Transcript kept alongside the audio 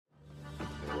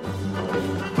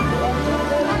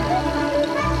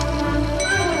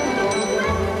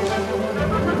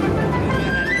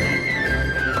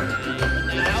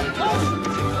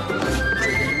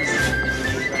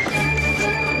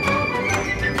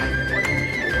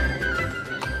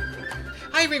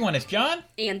everyone, it's John.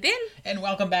 And Ben. And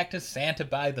welcome back to Santa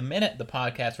by the Minute, the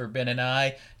podcast where Ben and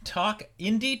I talk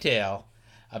in detail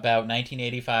about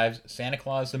 1985's Santa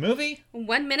Claus the movie.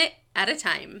 1 minute at a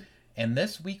time. And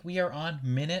this week we are on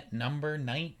minute number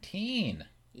 19.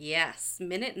 Yes,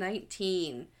 minute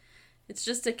 19. It's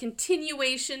just a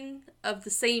continuation of the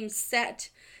same set,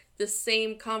 the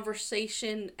same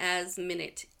conversation as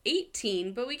minute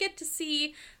 18, but we get to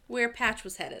see where Patch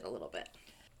was headed a little bit.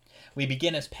 We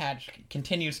begin as Patch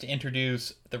continues to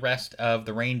introduce the rest of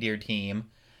the reindeer team.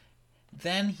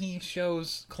 Then he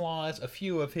shows Claus a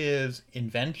few of his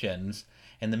inventions,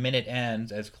 and the minute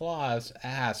ends as Claus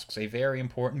asks a very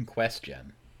important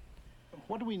question.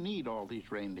 What do we need all these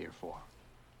reindeer for?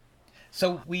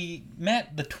 So we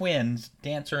met the twins,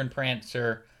 Dancer and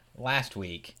Prancer, last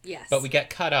week. Yes. But we got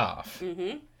cut off.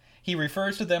 Mm-hmm. He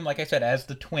refers to them, like I said, as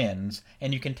the twins,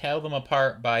 and you can tell them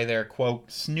apart by their,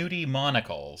 quote, snooty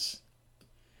monocles.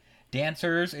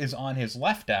 Dancer's is on his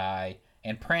left eye,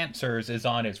 and Prancer's is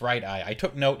on his right eye. I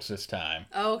took notes this time.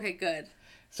 Oh, okay, good.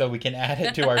 So we can add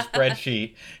it to our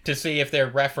spreadsheet to see if they're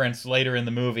referenced later in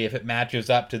the movie, if it matches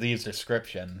up to these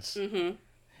descriptions. Mm-hmm.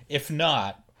 If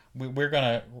not, we're going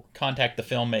to contact the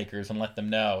filmmakers and let them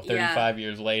know 35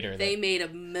 years later. They made a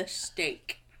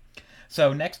mistake.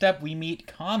 So next up, we meet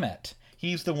Comet.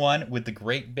 He's the one with the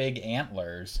great big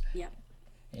antlers. Yep.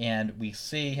 And we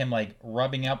see him, like,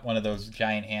 rubbing up one of those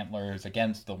giant antlers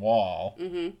against the wall.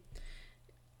 Mm-hmm.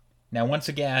 Now, once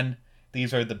again,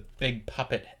 these are the big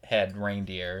puppet head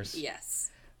reindeers. Yes.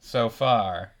 So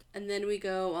far. And then we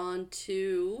go on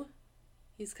to...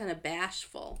 He's kind of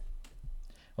bashful.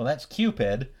 Well, that's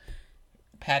Cupid.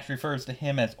 Patch refers to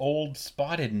him as Old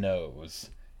Spotted Nose.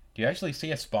 Do you actually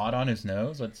see a spot on his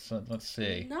nose? Let's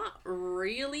see. Not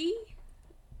really.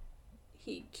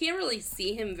 He can't really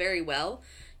see him very well.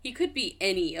 He could be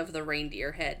any of the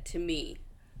reindeer head to me.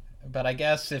 But I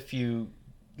guess if you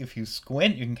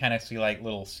squint, you can kind of see like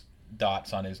little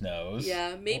dots on his nose.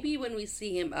 Yeah, maybe when we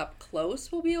see him up close,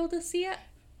 we'll be able to see it.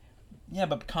 Yeah,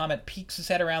 but Comet peeks his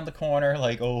head around the corner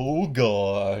like, oh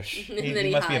gosh.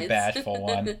 He must hides. be a bashful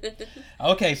one.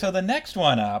 Okay, so the next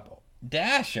one up,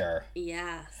 Dasher.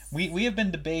 Yes. We have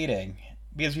been debating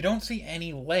because we don't see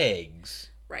any legs.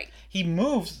 Right. He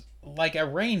moves like a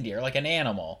reindeer, like an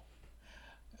animal.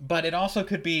 But it also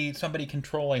could be somebody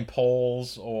controlling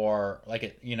poles or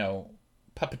like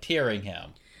puppeteering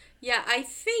him. Yeah, I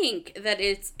think that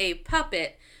it's a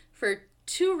puppet for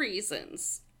two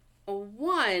reasons.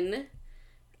 One,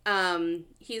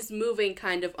 he's moving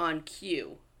kind of on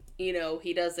cue. He kind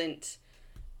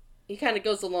of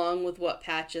goes along with what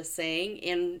Patch is saying.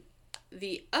 And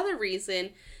the other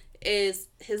reason is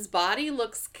his body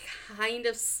looks kind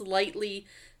of slightly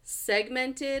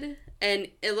segmented, and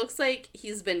it looks like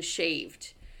he's been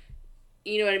shaved.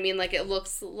 You know what I mean? Like, it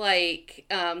looks like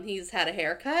he's had a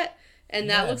haircut, and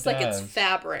that looks like it's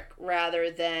fabric rather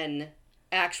than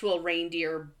actual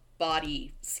reindeer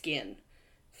body skin,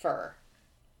 fur,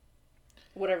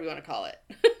 whatever you want to call it.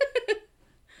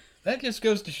 That just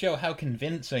goes to show how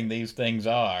convincing these things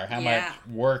are, how much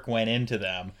work went into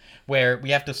them, where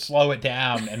we have to slow it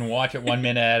down and watch it 1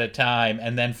 minute at a time,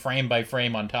 and then frame by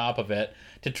frame on top of it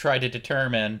to try to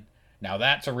determine, now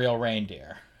that's a real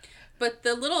reindeer. But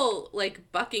the little,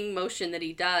 like, bucking motion that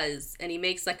he does, and he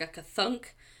makes, like, a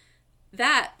ka-thunk,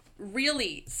 that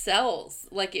really sells.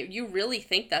 Like, you really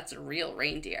think that's a real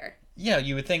reindeer. Yeah,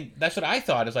 you would think, that's what I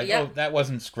thought, is like, oh, that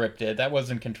wasn't scripted, that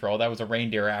wasn't controlled, that was a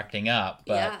reindeer acting up.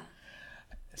 But, yeah.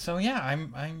 So yeah,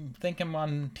 I'm thinking I'm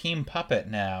on Team Puppet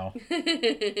now.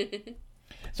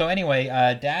 So anyway,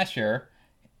 Dasher,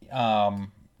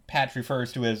 Patch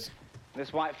refers to as...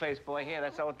 This white-faced boy here,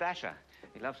 that's old Dasher.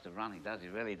 He loves to run, he does, he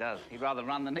really does. He'd rather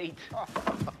run than eat.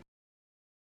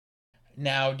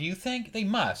 Now, do you think they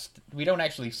must? We don't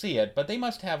actually see it, but they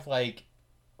must have like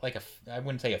I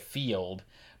wouldn't say a field,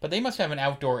 but they must have an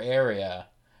outdoor area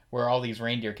where all these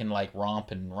reindeer can like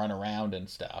romp and run around and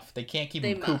stuff. They can't keep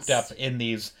them cooped up in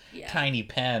these tiny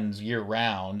pens year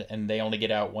round, and they only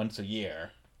get out once a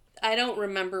year. I don't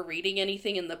remember reading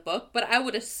anything in the book, but I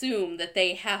would assume that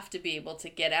they have to be able to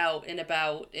get out and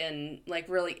about and like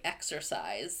really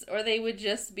exercise, or they would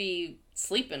just be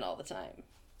sleeping all the time.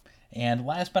 And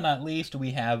last but not least,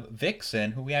 we have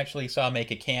Vixen, who we actually saw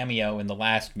make a cameo in the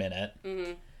last minute,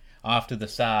 off to the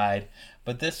side.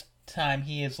 But this time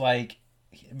he is like,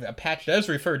 Patch does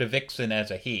refer to Vixen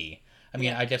as a he. I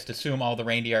mean, I just assume all the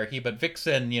reindeer are he, but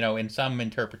Vixen, in some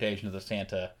interpretation of the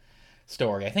Santa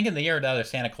story. I think in the Year of the Other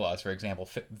Santa Claus, for example,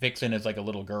 Vixen is like a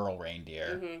little girl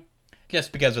reindeer.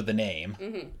 Just because of the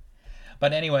name.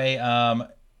 But anyway,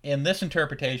 in this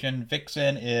interpretation,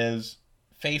 Vixen is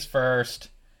face first,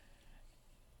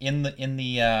 in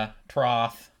the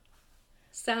trough,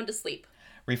 Sound asleep.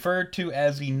 referred to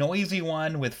as the noisy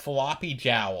one with floppy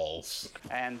jowls.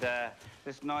 And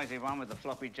this noisy one with the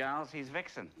floppy jowls, he's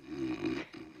Vixen.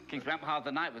 Keeps me up half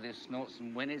the night with his snorts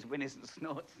and whinnies and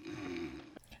snorts.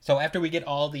 So after we get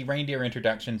all the reindeer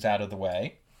introductions out of the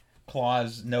way,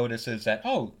 Claus notices that,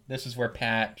 oh, this is where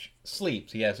Patch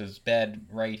sleeps. He has his bed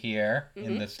right here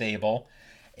in the stable.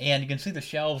 And you can see the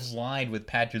shelves lined with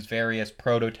Patch's various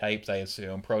prototypes, I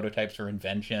assume. Prototypes or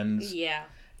inventions. Yeah.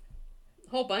 A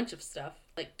whole bunch of stuff.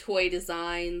 Like toy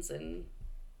designs and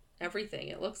everything,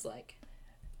 it looks like.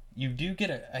 You do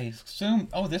get I assume,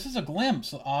 oh, this is a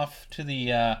glimpse off to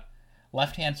the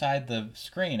left-hand side of the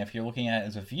screen. If you're looking at it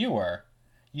as a viewer,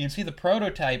 you can see the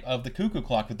prototype of the cuckoo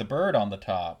clock with the bird on the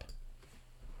top.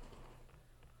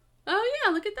 Oh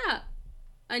yeah, look at that.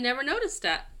 I never noticed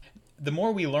that. The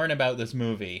more we learn about this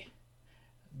movie,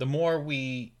 the more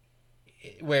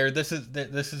where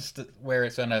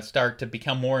it's going to start to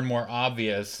become more and more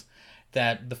obvious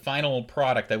that the final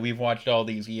product that we've watched all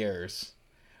these years,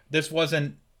 this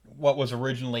wasn't what was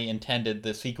originally intended,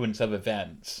 the sequence of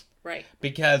events. Right.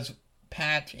 Because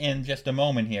Patch, in just a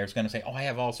moment here, is going to say, oh, I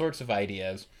have all sorts of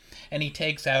ideas. And he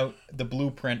takes out the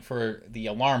blueprint for the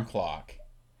alarm clock,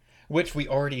 which we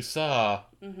already saw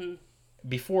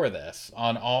before this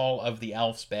on all of the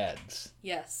elves' beds.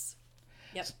 Yes.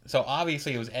 Yep. So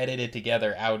obviously it was edited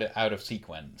together out of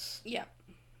sequence. Yeah.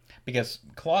 Because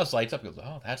Claus lights up and goes,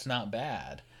 oh, that's not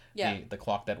bad. Yeah. The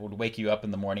clock that would wake you up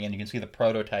in the morning, and you can see the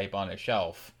prototype on a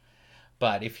shelf.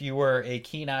 But if you were a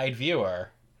keen-eyed viewer,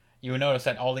 you would notice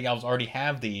that all the elves already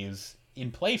have these in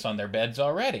place on their beds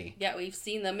already. Yeah, we've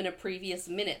seen them in a previous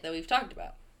minute that we've talked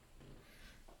about.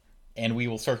 And we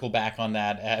will circle back on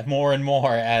that more and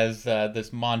more as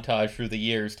this montage through the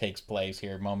years takes place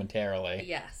here momentarily.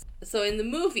 Yes. So in the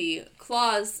movie,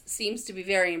 Claus seems to be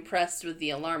very impressed with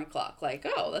the alarm clock. Like,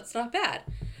 oh, that's not bad.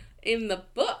 In the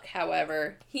book,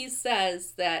 however, he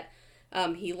says that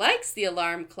he likes the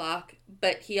alarm clock,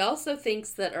 but he also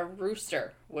thinks that a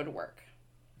rooster would work.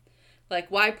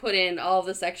 Like, why put in all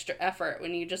this extra effort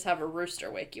when you just have a rooster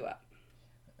wake you up?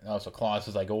 Oh, so Claus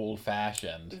is like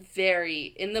old-fashioned.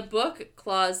 Very. In the book,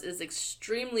 Claus is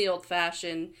extremely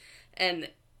old-fashioned, and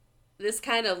this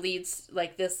kind of leads,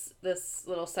 like this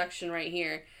little section right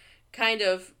here, kind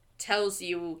of tells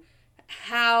you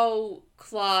how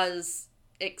Claus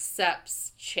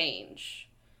accepts change.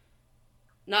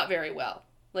 Not very well.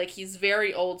 Like, he's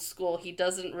very old school. He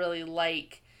doesn't really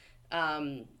like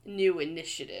new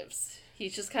initiatives. He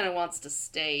just kind of wants to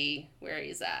stay where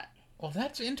he's at. Well,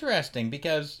 that's interesting,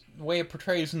 because the way it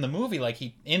portrays in the movie, like,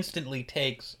 he instantly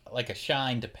takes, like, a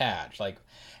shine to Patch, like,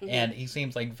 and he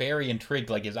seems, like, very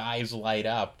intrigued, like, his eyes light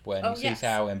up when he sees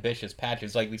how ambitious Patch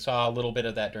is. Like, we saw a little bit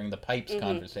of that during the Pipes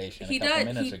conversation a couple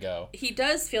minutes ago. He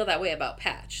does feel that way about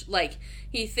Patch. Like,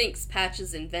 he thinks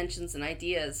Patch's inventions and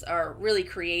ideas are really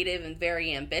creative and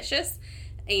very ambitious,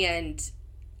 and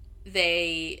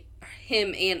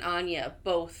him and Anya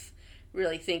both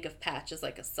really think of Patch as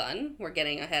like a son. We're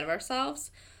getting ahead of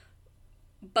ourselves.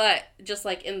 But just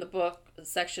like in the book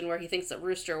section where he thinks that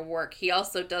rooster will work, he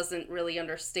also doesn't really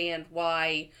understand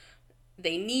why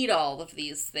they need all of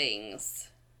these things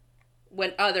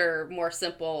when other more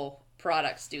simple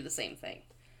products do the same thing.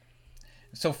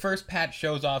 So first, Patch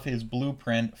shows off his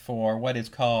blueprint for what is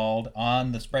called,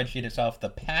 on the spreadsheet itself, the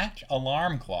Patch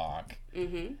Alarm Clock.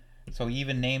 Mm-hmm. So he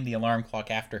even named the alarm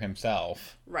clock after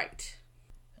himself. Right.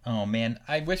 Oh, man.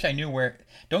 I wish I knew where...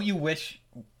 Don't you wish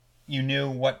you knew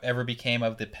whatever became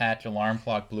of the Patch Alarm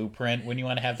Clock blueprint? Wouldn't you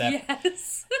want to have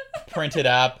that printed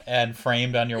up and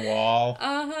framed on your wall?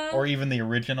 Uh-huh. Or even the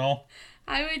original?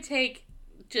 I would take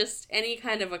just any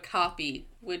kind of a copy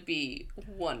would be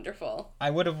wonderful. I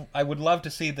would love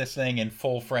to see this thing in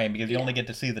full frame, because you only get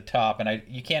to see the top, and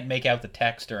you can't make out the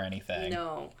text or anything.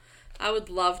 No. I would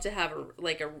love to have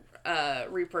a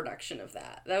reproduction of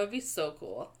that. That would be so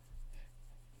cool.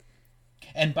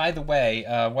 And by the way,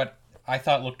 what I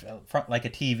thought looked like a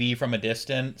TV from a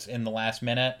distance in the last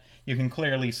minute, you can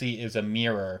clearly see is a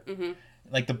mirror. Mm-hmm.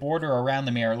 Like the border around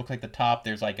the mirror, it looks like the top,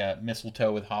 there's like a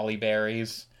mistletoe with holly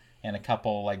berries and a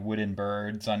couple like wooden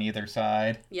birds on either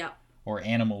side. Yeah. Or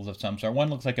animals of some sort. One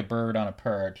looks like a bird on a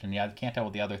perch, and I can't tell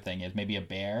what the other thing is. Maybe a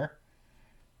bear?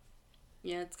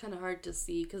 Yeah, it's kind of hard to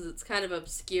see because it's kind of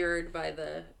obscured by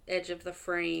the edge of the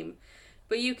frame.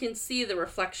 But you can see the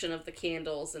reflection of the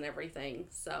candles and everything,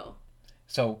 so...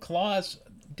 So Claus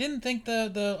didn't think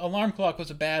the alarm clock was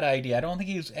a bad idea. I don't think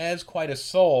he's quite as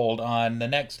sold on the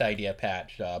next idea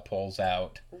Patch pulls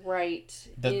out. Right.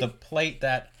 The plate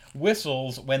that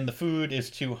whistles when the food is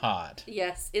too hot.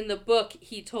 Yes, in the book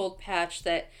he told Patch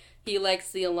that he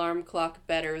likes the alarm clock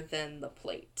better than the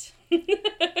plate.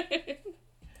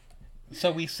 So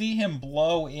we see him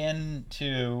blow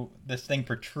into this thing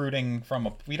protruding from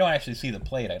a... We don't actually see the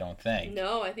plate, I don't think.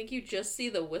 No, I think you just see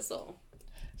the whistle.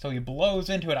 So he blows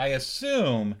into it. I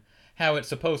assume how it's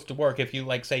supposed to work if you,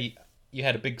 like, say, you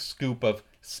had a big scoop of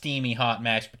steamy hot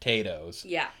mashed potatoes.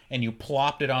 Yeah. And you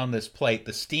plopped it on this plate.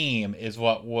 The steam is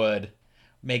what would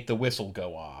make the whistle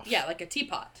go off. Yeah, like a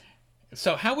teapot.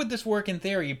 So how would this work in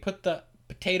theory? You put the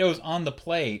potatoes on the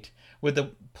plate. Would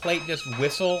the plate just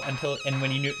whistle until, and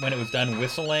when it was done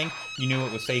whistling, you knew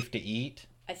it was safe to eat?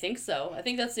 I think so. I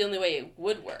think that's the only way it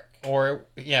would work. Or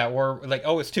like,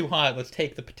 oh, it's too hot. Let's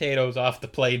take the potatoes off the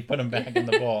plate and put them back in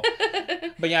the bowl.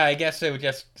 But yeah, I guess it would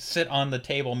just sit on the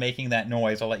table making that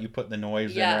noise. I'll let you put the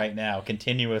noise in right now,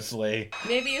 continuously.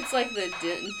 Maybe it's like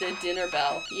the dinner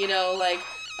bell. You know, like,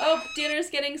 oh, dinner's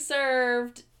getting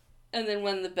served. And then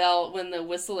when the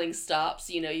whistling stops,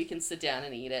 you know, you can sit down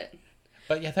and eat it.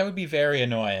 But yeah, that would be very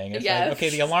annoying. It's yeah. like, okay,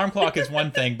 the alarm clock is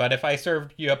one thing, but if I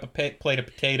served you up a plate of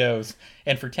potatoes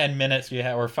and for 10 minutes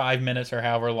or 5 minutes or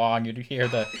however long, you'd hear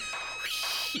the...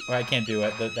 Well, I can't do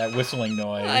it, that whistling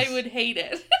noise. I would hate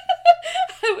it.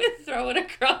 I would throw it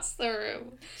across the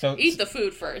room. So eat the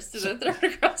food first and then throw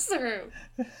it across the room.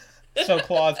 So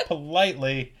Claus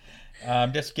politely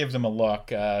just gives him a look,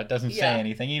 doesn't say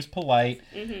anything. He's polite.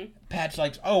 Mm-hmm. Patch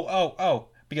likes, oh,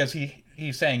 because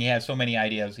he's saying he has so many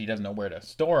ideas he doesn't know where to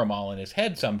store them all in his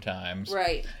head sometimes.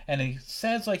 Right. And he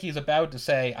says like he's about to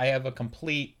say, I have a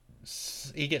complete...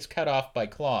 He gets cut off by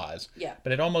Claus. Yeah.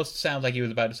 But it almost sounds like he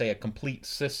was about to say a complete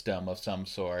system of some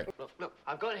sort. Look,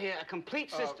 I've got here a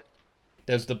complete system.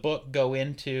 Does the book go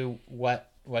into what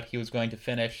he was going to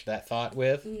finish that thought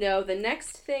with? No, the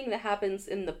next thing that happens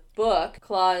in the book,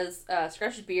 Claus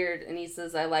scratches his beard and he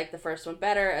says, I like the first one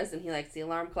better, as in he likes the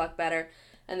alarm clock better.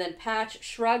 And then Patch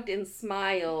shrugged and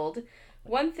smiled.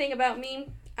 One thing about me,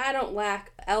 I don't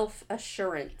lack elf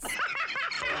assurance.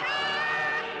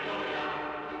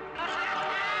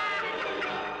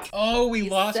 Oh, we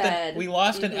lost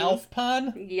an elf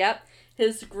pun? Yep.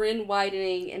 His grin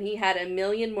widening, and he had a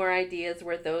million more ideas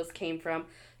where those came from.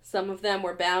 Some of them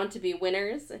were bound to be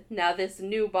winners. Now this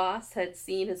new boss had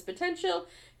seen his potential.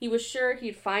 He was sure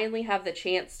he'd finally have the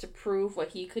chance to prove what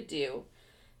he could do.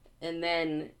 And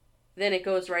then it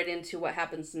goes right into what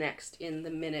happens next in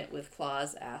the minute with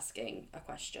Claus asking a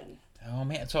question. Oh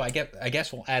man, so I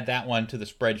guess we'll add that one to the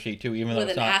spreadsheet too, even though with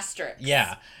it's an not... asterisk.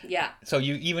 Yeah. Yeah. So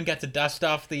you even get to dust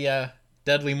off the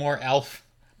Dudley Moore elf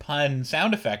pun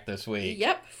sound effect this week.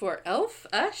 Yep, for elf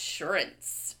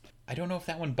assurance. I don't know if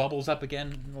that one bubbles up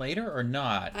again later or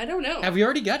not. I don't know. Have we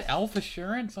already got elf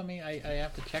assurance? I mean, I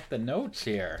have to check the notes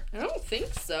here. I don't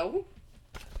think so.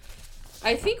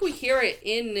 I think we hear it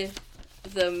in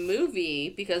the movie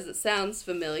because it sounds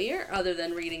familiar other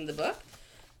than reading the book.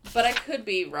 But I could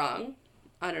be wrong.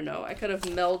 I don't know. I could have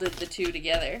melded the two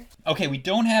together. Okay, we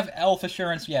don't have elf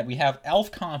assurance yet. We have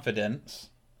elf confidence,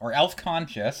 or elf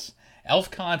conscious, elf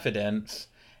confidence,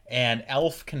 and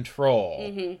elf control.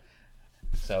 Mm-hmm.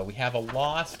 So we have a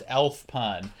lost elf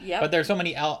pun. Yep. But there's so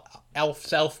many elf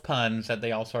self puns that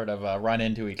they all sort of run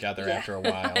into each other after a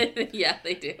while. Yeah,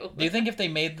 they do. Do you think if they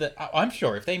made I'm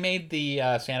sure, if they made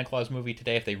the Santa Claus movie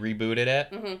today, if they rebooted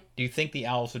it, do you think the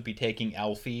elves would be taking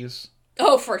elfies?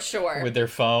 Oh, for sure. With their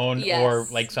phone? Yes. Or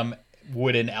like some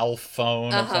wooden elf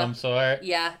phone of some sort?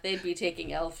 Yeah, they'd be taking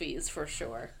elfies for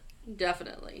sure.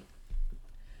 Definitely.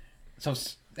 So,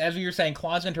 as you were saying,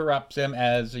 Claus interrupts him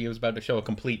as he was about to show a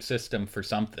complete system for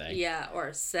something. Yeah, or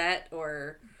a set,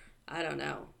 or I don't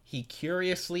know. He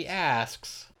curiously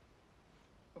asks,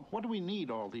 What do we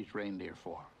need all these reindeer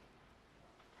for?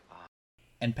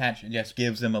 And Patch just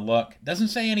gives him a look. Doesn't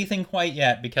say anything quite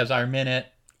yet because our minute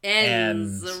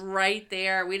ends right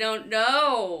there. We don't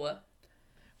know.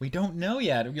 We don't know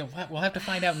yet. We'll have to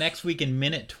find out next week in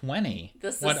minute 20.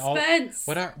 The suspense.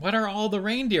 What are all the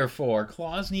reindeer for?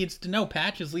 Claus needs to know.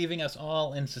 Patch is leaving us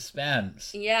all in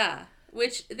suspense. Yeah.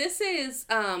 Which this is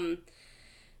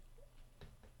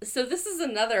so this is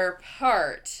another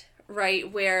part,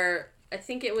 right, where I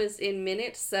think it was in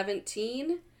minute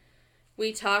 17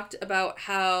 we talked about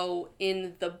how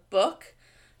in the book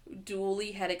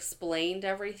Dooley had explained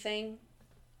everything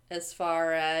as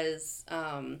far as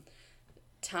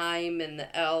time and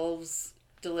the elves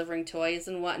delivering toys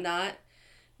and whatnot.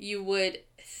 You would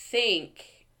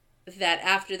think that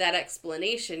after that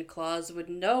explanation, Claus would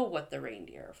know what the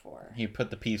reindeer are for. He put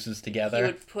the pieces together. He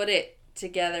would put it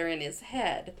together in his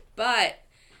head, but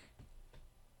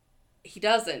he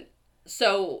doesn't.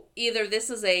 So either this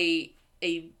is a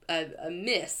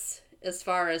miss as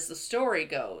far as the story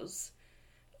goes,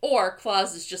 or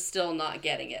Claus is just still not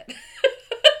getting it.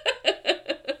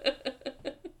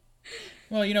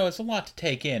 Well, it's a lot to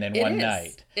take in It one is.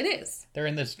 night. It is. They're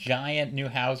in this giant new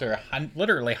house. There are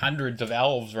literally hundreds of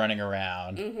elves running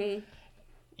around. Mm-hmm.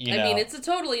 I mean, it's a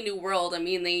totally new world. I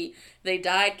mean, they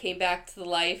died, came back to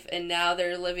life, and now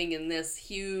they're living in this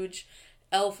huge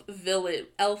wooden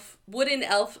elf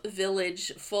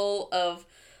village full of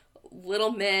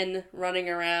little men running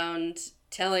around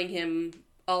telling him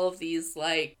all of these,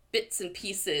 like, bits and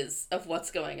pieces of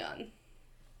what's going on.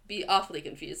 Be awfully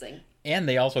confusing. And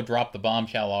they also dropped the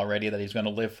bombshell already that he's going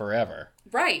to live forever.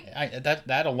 Right.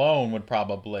 That alone would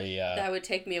probably... that would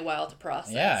take me a while to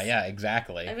process. Yeah,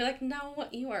 exactly. I'd be like, no,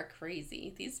 you are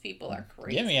crazy. These people are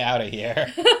crazy. Get me out of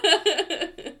here.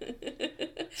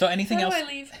 So anything How else? do I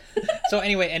leave? So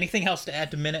anyway, anything else to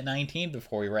add to minute 19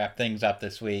 before we wrap things up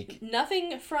this week?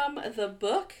 Nothing from the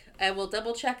book. I will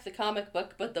double check the comic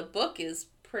book, but the book is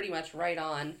pretty much right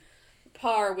on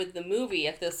par with the movie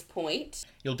at this point.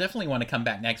 You'll definitely want to come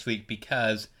back next week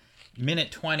because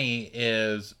minute 20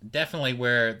 is definitely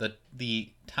where the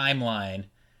timeline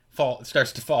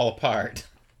starts to fall apart.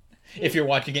 If you're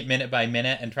watching it minute by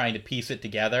minute and trying to piece it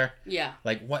together. Yeah.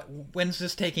 Like, when's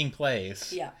this taking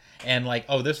place? Yeah. And like,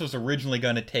 oh, this was originally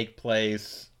going to take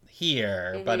place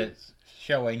here, but it's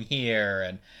showing here,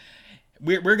 and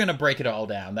we're going to break it all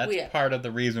down. That's part of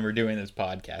the reason we're doing this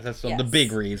podcast. That's the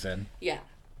big reason. Yeah.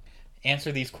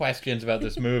 Answer these questions about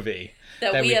this movie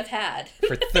that we have had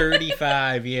for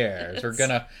 35 years.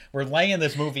 We're laying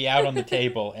this movie out on the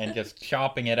table and just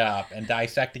chopping it up and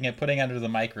dissecting it, putting it under the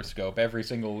microscope every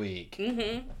single week.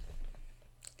 Mm-hmm.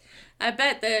 I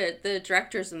bet the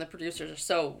directors and the producers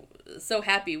are so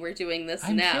happy we're doing this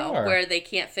now, sure. where they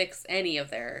can't fix any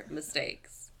of their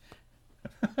mistakes.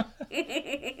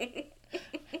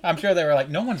 I'm sure they were like,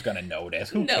 no one's going to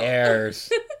notice. Who cares?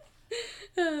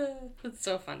 It's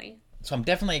so funny. So I'm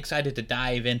definitely excited to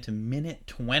dive into minute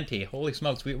 20. Holy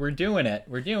smokes, we're doing it.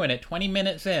 We're doing it 20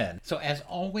 minutes in. So as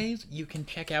always, you can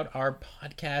check out our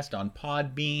podcast on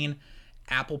Podbean,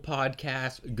 Apple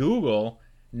Podcasts, Google,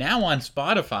 now on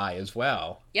Spotify as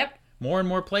well. Yep. More and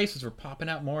more places. We're popping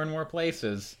up more and more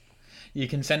places. You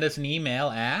can send us an email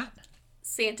at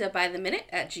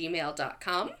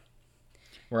santabytheminute@gmail.com.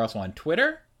 We're also on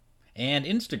Twitter and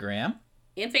Instagram.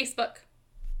 And Facebook.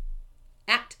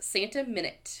 @Santa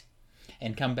Minute.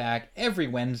 And come back every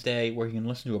Wednesday where you can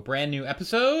listen to a brand new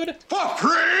episode For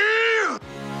free!